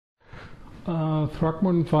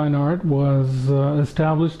Throckmorton Fine Art was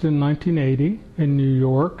established in 1980 in New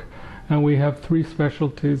York, and we have three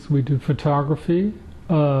specialties. We do photography,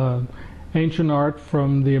 ancient art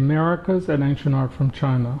from the Americas, and ancient art from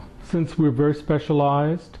China. Since we're very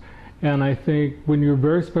specialized, and I think when you're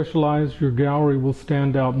very specialized, your gallery will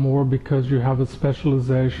stand out more because you have a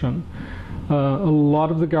specialization. A lot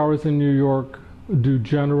of the galleries in New York do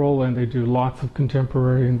general, and they do lots of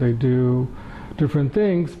contemporary, and they do different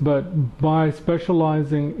things, but by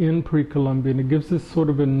specializing in pre-Columbian, it gives us sort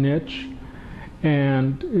of a niche.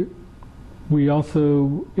 And we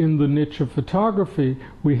also, in the niche of photography,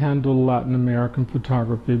 we handle Latin American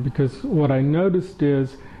photography, because what I noticed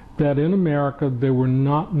is that in America there were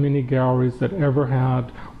not many galleries that ever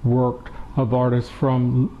had work of artists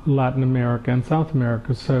from Latin America and South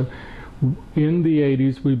America. So in the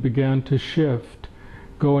 80s we began to shift,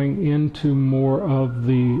 going into more of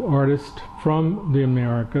the artists from the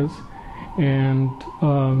Americas, and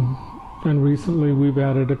recently we've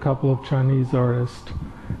added a couple of Chinese artists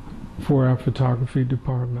for our photography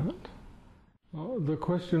department. The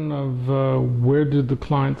question of where did the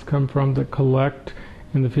clients come from that collect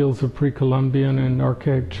in the fields of pre-Columbian and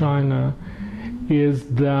archaic China is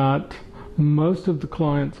that most of the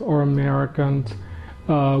clients are Americans.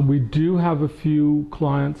 We do have a few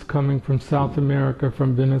clients coming from South America,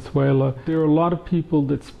 from Venezuela. There are a lot of people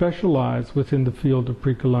that specialize within the field of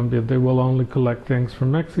pre-Columbian. They will only collect things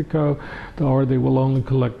from Mexico, or they will only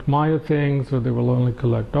collect Maya things, or they will only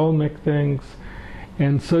collect Olmec things.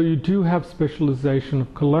 And so you do have specialization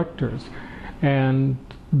of collectors. And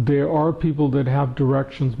there are people that have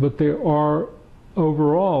directions, but there are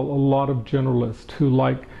overall a lot of generalists who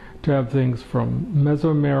like to have things from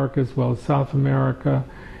Mesoamerica as well as South America,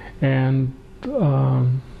 and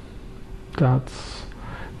that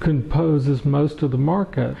composes most of the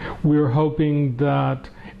market. We're hoping that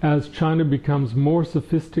as China becomes more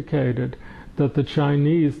sophisticated, that the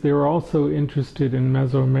Chinese, they're also interested in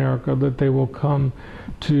Mesoamerica, that they will come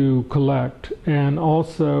to collect. And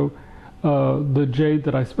also the jade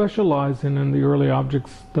that I specialize in, and the early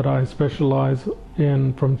objects that I specialize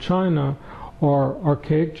in from China, are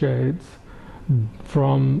archaic jades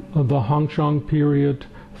from the Hongshang period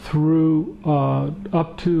through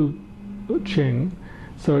up to Qing,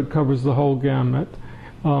 so it covers the whole gamut.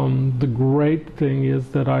 The great thing is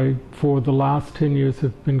that I, for the last 10 years,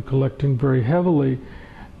 have been collecting very heavily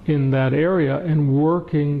in that area and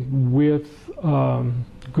working with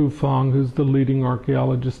Gu Feng, who's the leading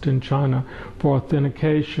archaeologist in China, for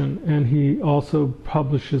authentication, and he also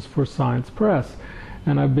publishes for Science Press.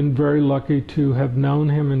 And I've been very lucky to have known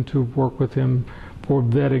him and to work with him for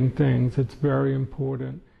vetting things. It's very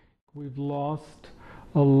important. We've lost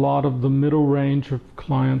a lot of the middle range of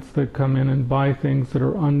clients that come in and buy things that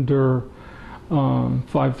are under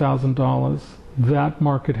 $5,000. That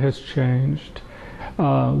market has changed.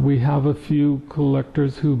 We have a few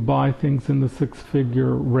collectors who buy things in the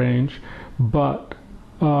six-figure range, but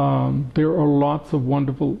there are lots of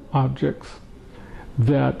wonderful objects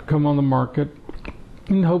that come on the market,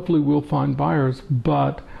 and hopefully we'll find buyers.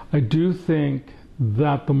 But I do think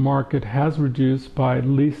that the market has reduced by at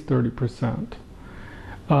least 30%.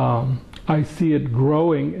 I see it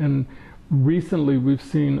growing, and recently we've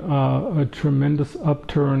seen a tremendous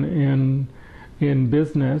upturn in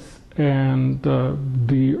business, and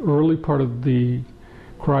the early part of the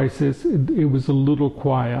crisis, it was a little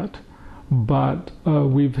quiet, but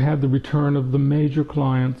we've had the return of the major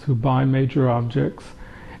clients who buy major objects,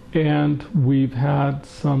 and we've had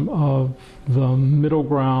some of the middle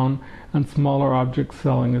ground and smaller objects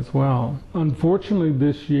selling as well. Unfortunately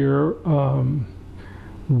this year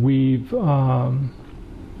we've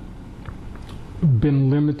been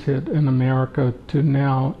limited in America to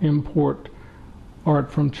now import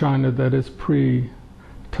art from China that is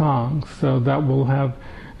pre-Tang, so that will have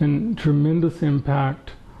a tremendous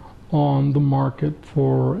impact on the market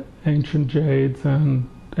for ancient jades and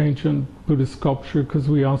ancient Buddhist sculpture, because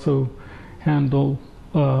we also handle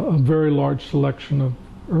a very large selection of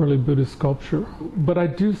early Buddhist sculpture. But I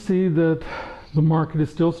do see that the market is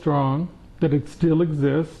still strong, that it still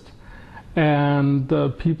exists, and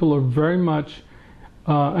people are very much,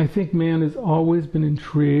 I think man has always been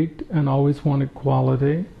intrigued and always wanted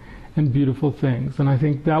quality and beautiful things, and I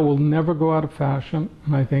think that will never go out of fashion,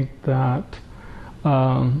 and I think that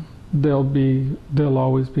there'll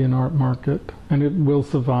always be an art market, and it will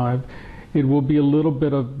survive. It will be a little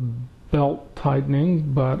bit of belt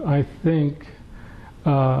tightening, but I think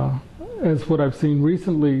as what I've seen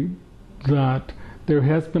recently, that there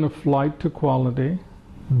has been a flight to quality.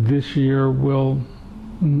 This year will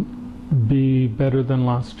be better than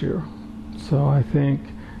last year. So I think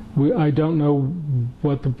I don't know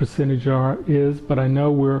what the percentage is, but I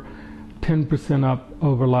know we're 10% up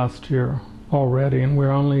over last year already, and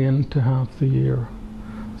we're only into half the year.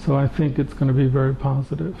 So I think it's going to be very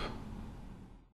positive.